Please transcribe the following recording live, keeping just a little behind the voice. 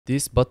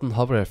These button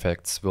hover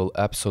effects will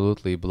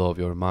absolutely blow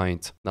your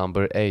mind.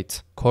 Number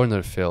 8,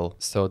 corner fill.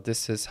 So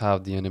this is how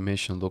the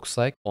animation looks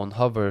like. On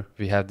hover,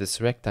 we have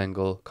this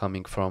rectangle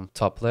coming from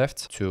top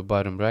left to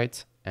bottom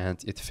right,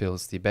 and it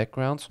fills the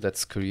background.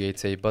 Let's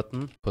create a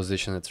button,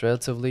 position it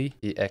relatively,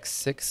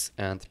 EX6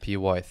 and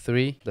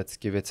PY3. Let's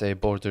give it a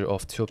border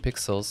of 2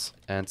 pixels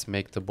and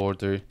make the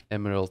border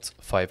Emerald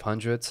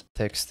 500.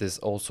 Text is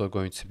also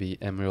going to be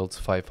Emerald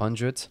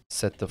 500.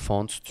 Set the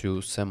font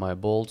to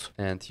semi-bold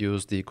and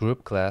use the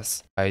group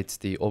class, hide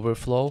the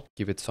overflow,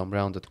 give it some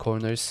rounded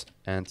corners,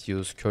 and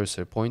use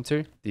cursor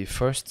pointer. The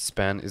first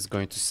span is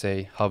going to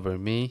say hover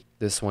me.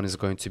 This one is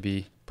going to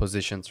be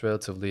positioned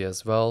relatively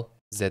as well.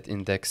 Z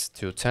index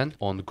to 10.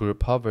 On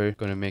group hover,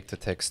 gonna make the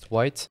text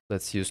white.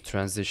 Let's use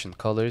transition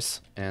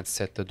colors and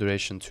set the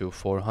duration to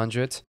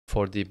 400.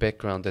 For the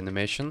background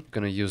animation,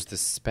 gonna use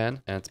this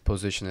span and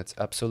position it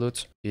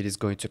absolute. It is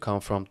going to come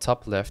from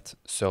top left,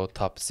 so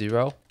top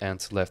 0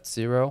 and left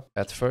 0.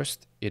 At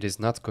first, it is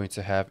not going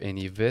to have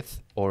any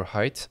width or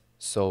height,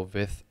 so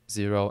width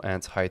 0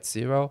 and height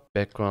 0.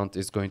 Background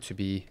is going to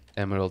be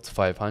Emerald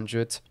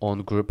 500.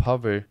 On group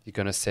hover, you're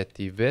gonna set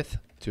the width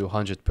to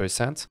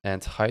 100%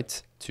 and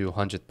height to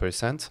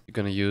 100%. You're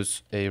gonna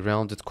use a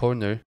rounded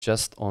corner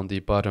just on the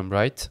bottom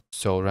right,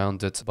 so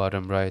rounded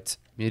bottom right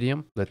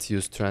medium. Let's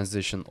use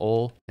transition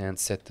all and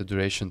set the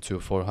duration to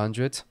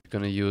 400. You're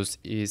gonna use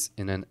ease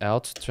in and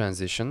out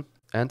transition,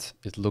 and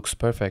it looks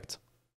perfect.